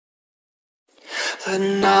The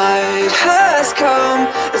night has come,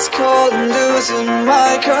 it's cold and losing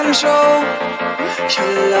my control.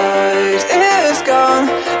 Your light is gone,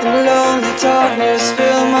 and lonely darkness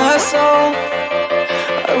fill my soul.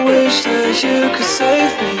 I wish that you could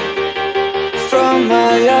save me from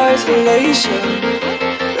my isolation.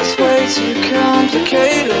 It's way too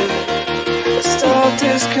complicated. Let's stop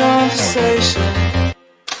this conversation.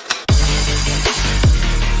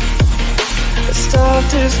 Let's stop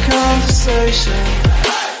this conversation.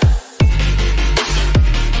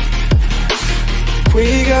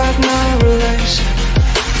 We got no relation.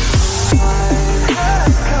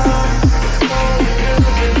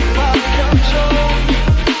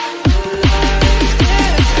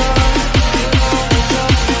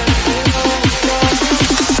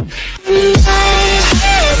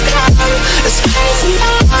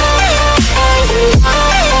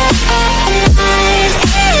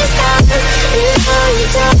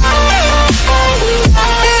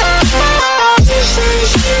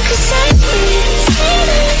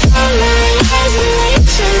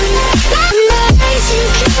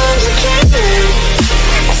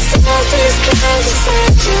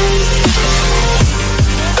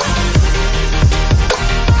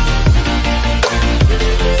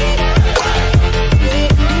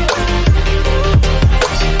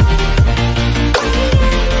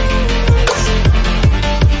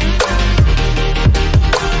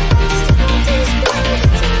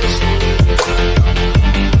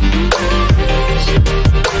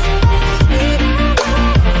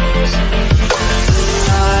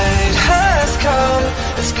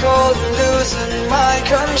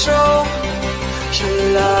 Control. Your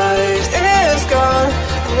light is gone,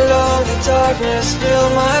 and lonely darkness fill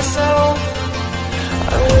my soul.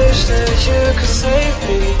 I wish that you could save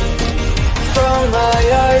me from my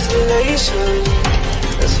isolation.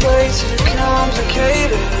 It's way too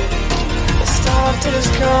complicated. Let's stop this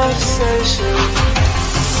conversation.